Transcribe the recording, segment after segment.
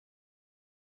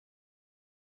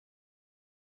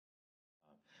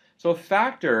So a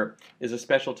factor is a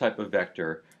special type of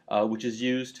vector which is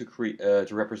used to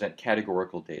represent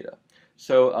categorical data.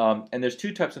 So, and there's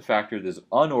two types of factors. There's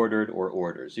unordered or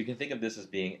ordered. So you can think of this as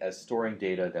being as storing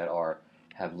data that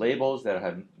have labels that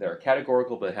are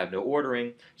categorical but have no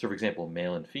ordering. So, for example,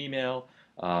 male and female.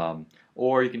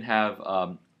 Or you can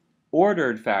have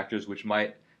ordered factors which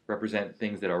might represent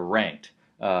things that are ranked.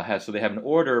 So they have an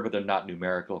order, but they're not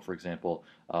numerical. For example,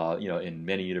 in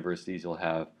many universities, you'll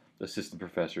have assistant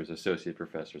professors, associate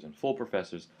professors, and full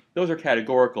professors. Those are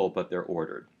categorical, but they're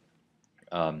ordered.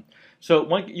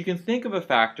 You can think of a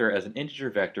factor as an integer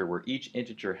vector where each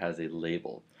integer has a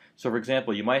label. So, for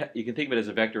example, you can think of it as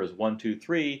a vector as 1, 2,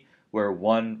 3, where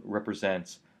 1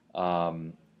 represents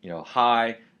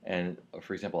high, and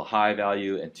for example a high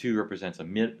value, and 2 represents a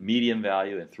medium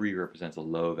value, and 3 represents a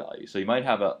low value. So you might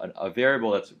have a variable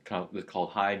that's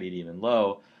called high, medium, and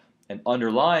low, and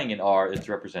underlying in R is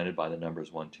represented by the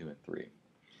numbers 1, 2, and 3.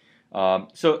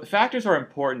 So factors are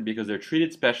important because they're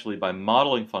treated specially by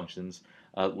modeling functions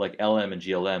like LM and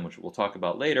GLM, which we'll talk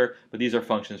about later, but these are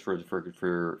functions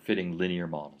for fitting linear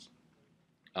models.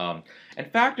 And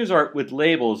factors with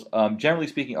labels, generally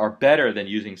speaking, are better than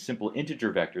using simple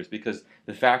integer vectors because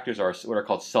the factors are what are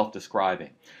called self-describing.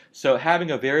 So having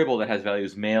a variable that has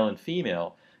values male and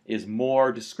female is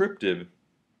more descriptive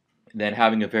than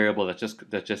having a variable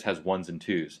that just has ones and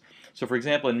twos. So, for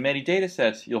example, in many data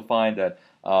sets, you'll find that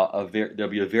there'll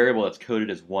be a variable that's coded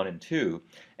as 1 and 2,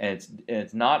 and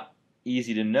it's not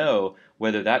easy to know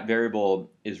whether that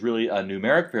variable is really a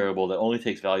numeric variable that only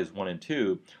takes values 1 and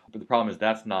 2, but the problem is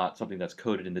that's not something that's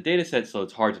coded in the data set, so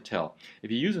it's hard to tell. If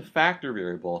you use a factor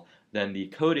variable, then the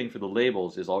coding for the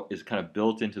labels is kind of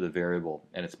built into the variable,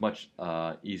 and it's much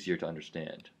easier to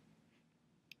understand.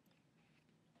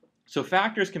 So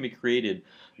factors can be created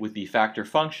with the factor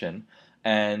function,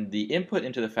 and the input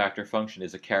into the factor function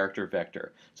is a character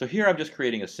vector. So here I'm just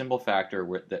creating a simple factor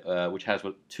which has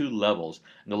two levels,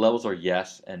 and the levels are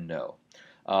yes and no.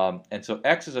 And so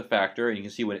x is a factor, and you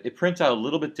can see when it prints out a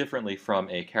little bit differently from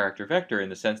a character vector in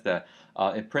the sense that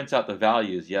it prints out the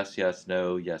values yes, yes,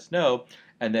 no,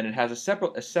 and then it has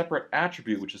a separate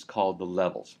attribute which is called the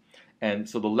levels. And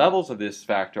so the levels of this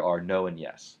factor are no and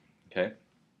yes. Okay.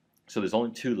 So there's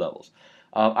only two levels.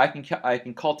 I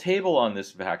can call table on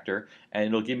this vector, and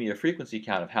it'll give me a frequency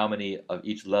count of how many of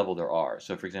each level there are.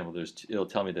 So, for example, it'll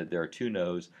tell me that there are 2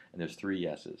 no's and there's 3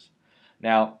 yeses.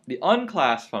 Now, the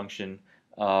unclass function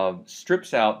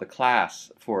strips out the class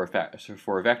for a vector.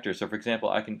 So, for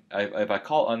example, if I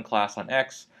call unclass on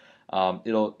x,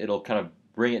 it'll kind of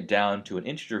bring it down to an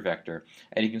integer vector,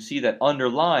 and you can see that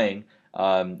underlying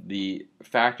the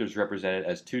factor is represented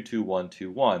as 2, 2, 1,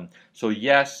 2, 1. So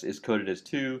yes is coded as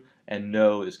 2 and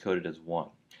no is coded as 1.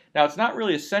 Now it's not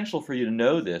really essential for you to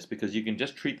know this because you can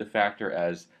just treat the factor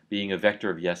as being a vector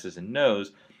of yeses and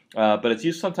nos, but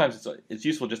sometimes it's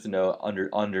useful just to know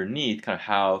underneath kind of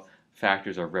how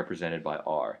factors are represented by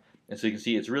R. And so you can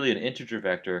see it's really an integer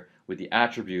vector with the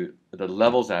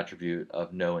levels attribute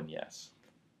of no and yes.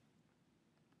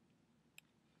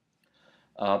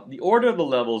 The order of the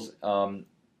levels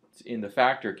in the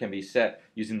factor can be set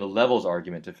using the levels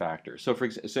argument to factor.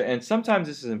 And sometimes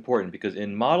this is important because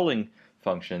in modeling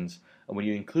functions, when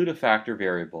you include a factor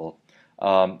variable,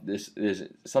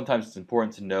 sometimes it's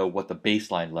important to know what the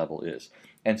baseline level is.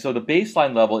 And so the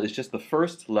baseline level is just the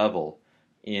first level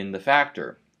in the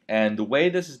factor. And the way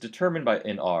this is determined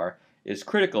in R is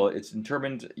critical. It's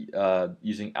determined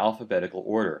using alphabetical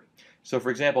order. So, for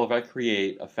example, if I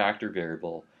create a factor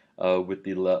variable with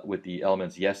the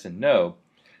elements yes and no,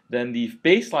 then the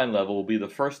baseline level will be the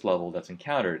first level that's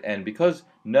encountered. And because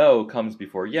no comes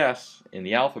before yes in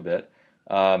the alphabet,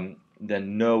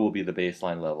 then no will be the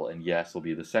baseline level and yes will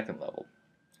be the second level.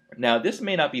 Now, this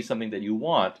may not be something that you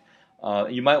want.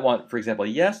 You might want, for example,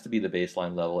 yes to be the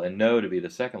baseline level and no to be the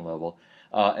second level.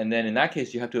 And then in that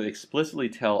case, you have to explicitly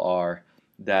tell R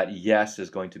that yes is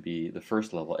going to be the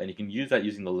first level. And you can use that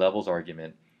using the levels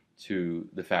argument to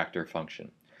the factor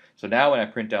function. So now when I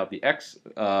print out the x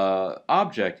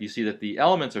object, you see that the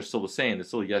elements are still the same. It's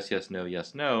still yes, yes,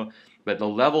 no, but the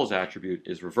levels attribute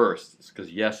is reversed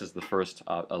because yes is the first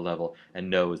level and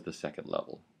no is the second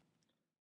level.